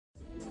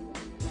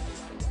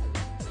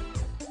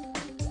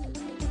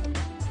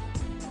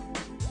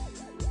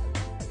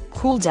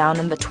cool down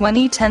in the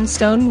 2010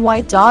 Stone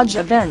White Dodge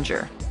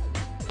Avenger.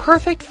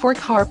 Perfect for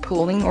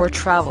carpooling or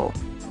travel.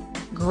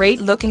 Great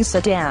looking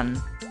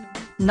sedan.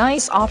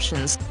 Nice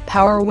options,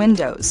 power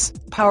windows,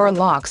 power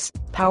locks,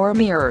 power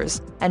mirrors,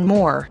 and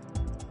more.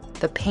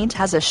 The paint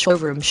has a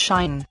showroom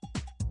shine.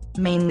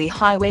 Mainly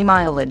highway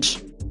mileage.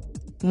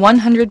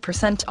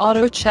 100%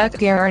 AutoCheck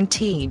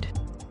guaranteed.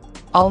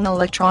 All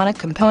electronic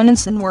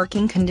components in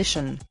working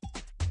condition.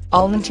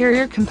 All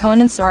interior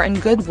components are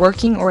in good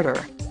working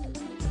order.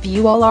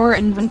 View all our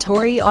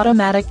inventory.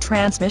 Automatic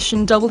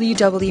transmission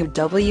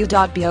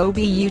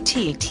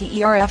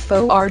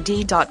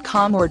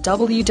www.bobutterford.com or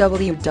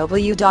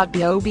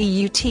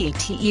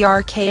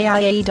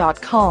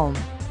www.bobutterkia.com.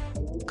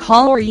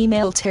 Call or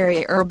email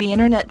Terry Irby,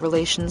 Internet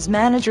Relations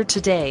Manager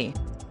today.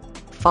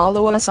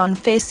 Follow us on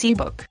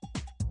Facebook.